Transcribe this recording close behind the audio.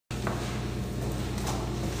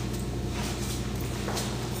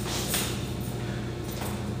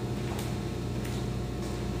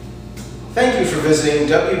Thank you for visiting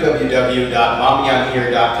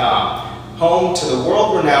www.mommyimhere.com, home to the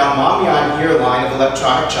world-renowned Mommy I'm Here line of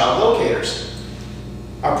electronic child locators.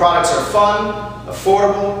 Our products are fun,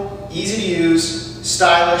 affordable, easy to use,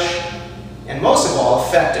 stylish, and most of all,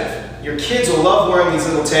 effective. Your kids will love wearing these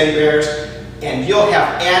little teddy bears, and you'll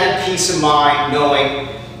have added peace of mind knowing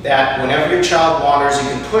that whenever your child wanders, you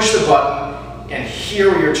can push the button and hear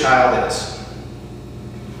where your child is.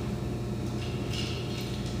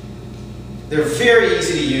 They're very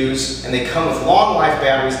easy to use, and they come with long life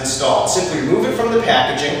batteries installed. Simply remove it from the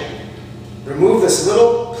packaging, remove this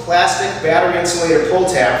little plastic battery insulator pull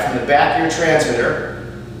tab from the back of your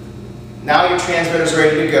transmitter. Now your transmitter is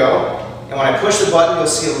ready to go, and when I push the button, you'll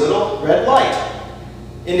see a little red light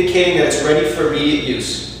indicating that it's ready for immediate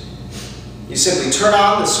use. You simply turn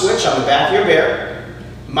on the switch on the back of your bear,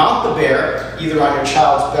 mount the bear either on your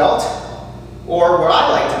child's belt, or what I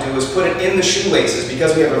like to do is put it in the shoelaces,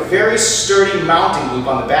 because we have a very sturdy mounting loop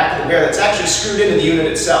on the back of the bear that's actually screwed into the unit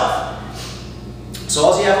itself. So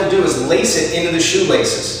all you have to do is lace it into the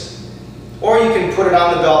shoelaces. Or you can put it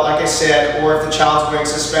on the belt, like I said, or if the child's wearing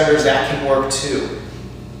suspenders, that can work too.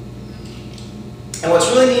 And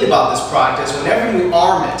what's really neat about this product is whenever you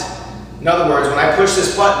arm it, in other words, when I push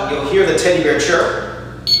this button, you'll hear the teddy bear chirp.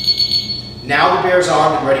 Now the bear's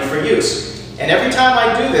armed and ready for use. And every time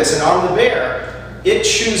I do this and arm the bear, it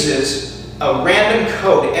chooses a random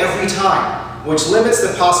code every time, which limits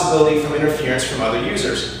the possibility from interference from other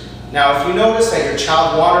users. Now, if you notice that your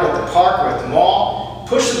child wandered at the park or at the mall,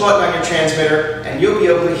 push the button on your transmitter and you'll be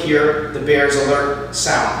able to hear the bear's alert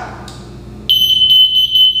sound.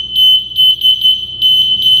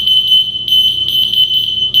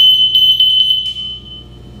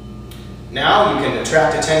 Now you can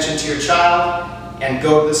attract attention to your child and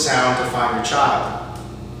go to the sound to find your child.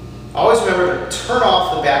 Always remember to turn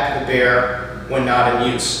off the back of the bear when not in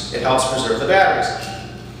use. It helps preserve the batteries.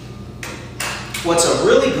 What's a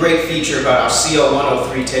really great feature about our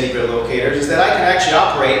CL103 teddy bear locators is that I can actually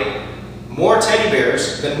operate more teddy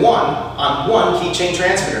bears than one on one keychain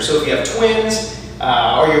transmitter. So if you have twins,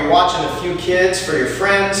 or you're watching a few kids for your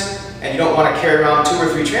friends, and you don't want to carry around 2 or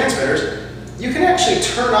 3 transmitters, you can actually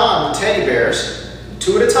turn on the teddy bears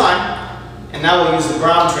 2 at a time. And now we'll use the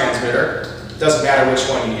brown transmitter. Doesn't matter which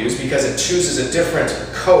one you use because it chooses a different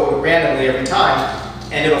code randomly every time,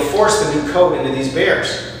 and it'll force the new code into these bears.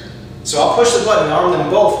 So I'll push the button and arm them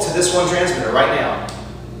both to this one transmitter right now.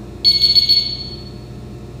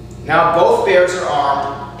 Now both bears are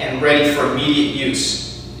armed and ready for immediate use.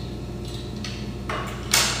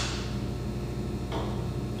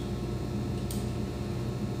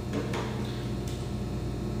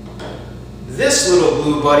 This little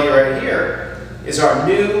blue buddy right here is our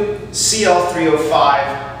new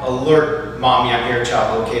CL305 Alert Mommy I'm Here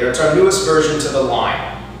child locator. It's our newest version to the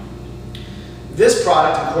line. This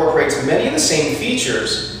product incorporates many of the same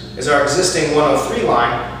features as our existing 103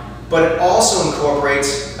 line, but it also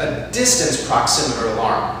incorporates a distance proximimeter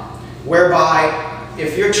alarm, whereby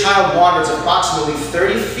if your child wanders approximately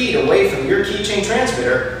 30 feet away from your keychain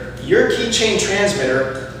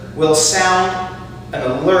transmitter will sound an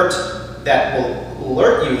alert that will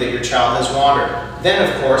alert you that your child has wandered. Then,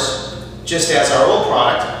 of course, just as our old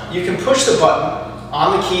product, you can push the button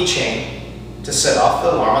on the keychain to set off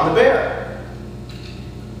the alarm on the bear.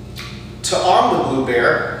 To arm the blue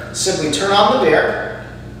bear, simply turn on the bear,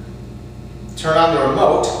 turn on the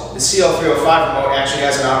remote. The CL305 remote actually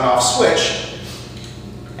has an on and off switch,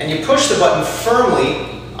 and you push the button firmly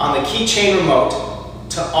on the keychain remote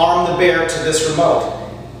to arm the bear to this remote.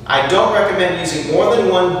 I don't recommend using more than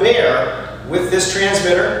one bear with this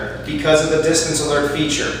transmitter because of the distance alert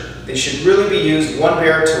feature. They should really be used one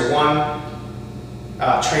bear to one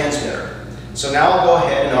transmitter. So now I'll go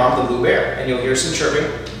ahead and arm the blue bear, and you'll hear some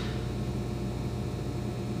chirping.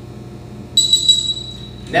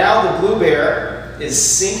 Now the blue bear is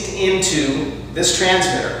synced into this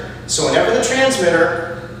transmitter. So whenever the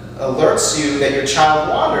transmitter alerts you that your child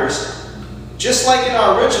wanders, just like in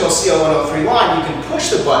our original CL103 line, you can push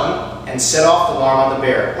the button and set off the alarm on the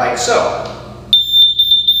bear, like so.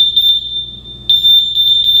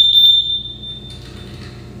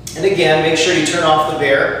 And again, make sure you turn off the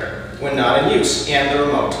bear when not in use, and the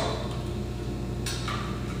remote.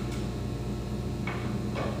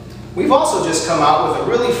 We've also just come out with a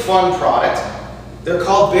really fun product. They're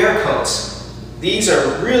called bear coats. These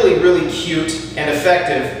are really, really cute and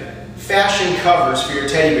effective fashion covers for your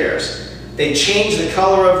teddy bears. They change the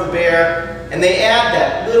color of the bear, and they add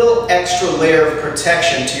that little extra layer of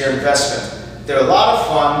protection to your investment. They're a lot of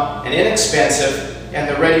fun and inexpensive, and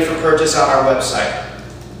they're ready for purchase on our website.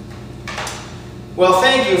 Well,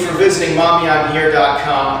 thank you for visiting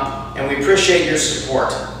MommyI'mHere.com, and we appreciate your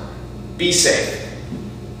support. Be safe.